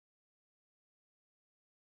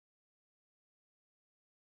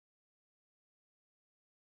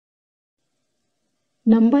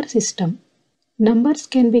Number system. Numbers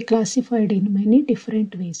can be classified in many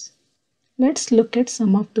different ways. Let's look at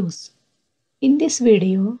some of those. In this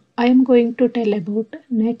video, I am going to tell about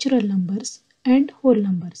natural numbers and whole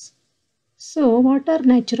numbers. So, what are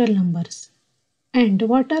natural numbers? And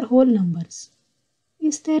what are whole numbers?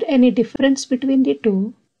 Is there any difference between the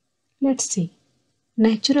two? Let's see.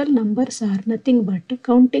 Natural numbers are nothing but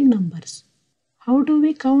counting numbers. How do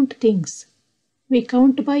we count things? We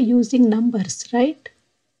count by using numbers, right?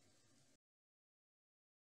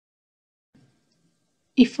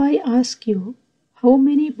 If I ask you, how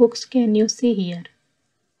many books can you see here?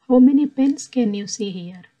 How many pens can you see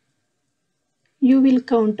here? You will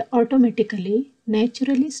count automatically,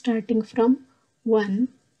 naturally starting from 1,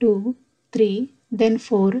 2, 3, then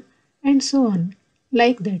 4 and so on,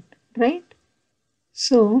 like that, right?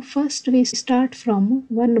 So, first we start from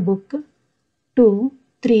one book, 2,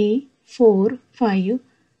 3, 4, 5,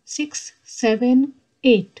 6, 7,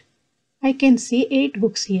 8. I can see 8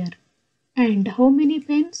 books here. And how many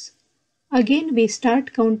pens? Again we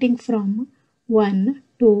start counting from 1,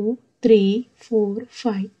 2, 3, 4,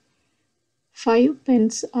 5. 5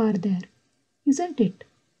 pens are there, isn't it?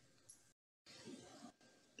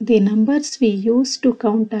 The numbers we use to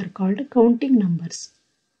count are called counting numbers.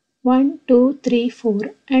 1, 2, 3,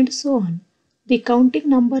 4 and so on. The counting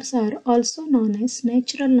numbers are also known as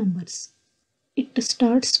natural numbers. It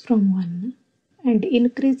starts from 1 and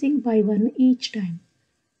increasing by 1 each time.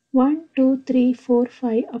 1, 2, 3, 4,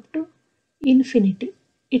 5 up to infinity.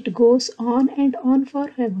 It goes on and on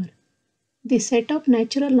forever. The set of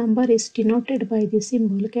natural number is denoted by the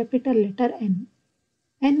symbol capital letter N.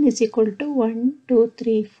 N is equal to 1, 2,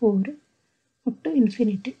 3, 4 up to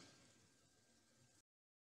infinity.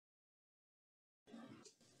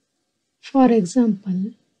 For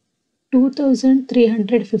example,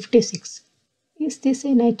 2356. Is this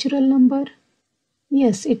a natural number?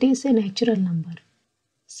 Yes, it is a natural number.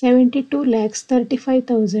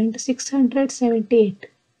 72,35,678.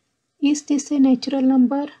 Is this a natural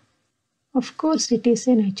number? Of course it is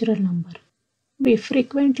a natural number. We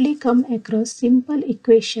frequently come across simple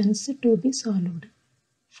equations to be solved.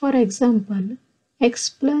 For example, x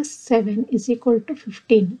plus 7 is equal to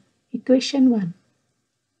 15, equation 1.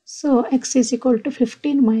 So x is equal to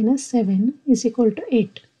 15 minus 7 is equal to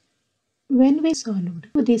 8. When we solved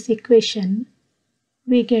this equation,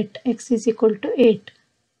 we get x is equal to 8.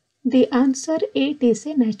 The answer 8 is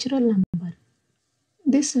a natural number.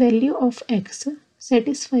 This value of x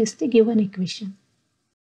satisfies the given equation.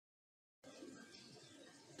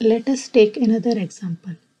 Let us take another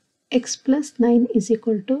example. X plus 9 is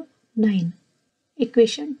equal to 9.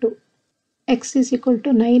 Equation 2. X is equal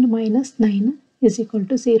to 9 minus 9 is equal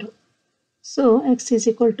to 0. So x is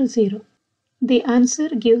equal to 0. The answer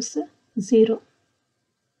gives 0.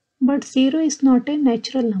 But 0 is not a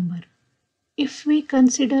natural number. If we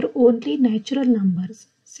consider only natural numbers,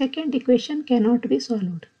 second equation cannot be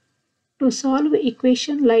solved. To solve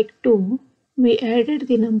equation like 2, we added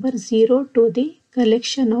the number 0 to the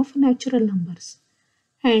collection of natural numbers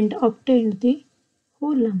and obtained the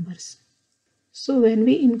whole numbers. So when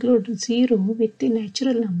we include 0 with the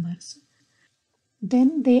natural numbers,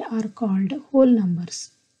 then they are called whole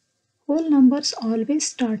numbers. Whole numbers always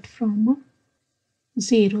start from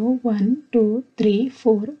 0, 1, 2, 3,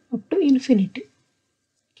 4 up to infinity.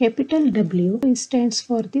 Capital W stands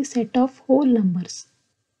for the set of whole numbers.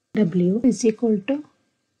 W is equal to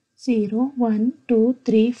 0, 1, 2,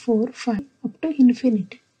 3, 4, 5 up to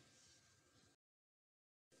infinity.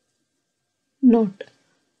 Note: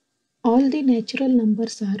 all the natural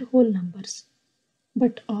numbers are whole numbers,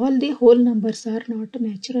 but all the whole numbers are not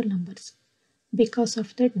natural numbers because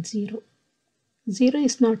of that 0. 0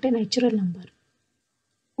 is not a natural number.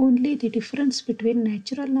 Only the difference between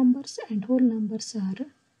natural numbers and whole numbers are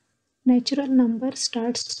natural number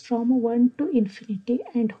starts from 1 to infinity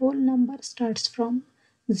and whole number starts from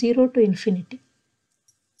 0 to infinity.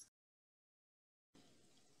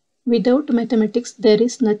 Without mathematics, there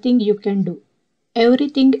is nothing you can do.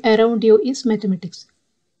 Everything around you is mathematics.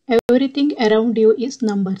 Everything around you is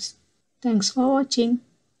numbers. Thanks for watching.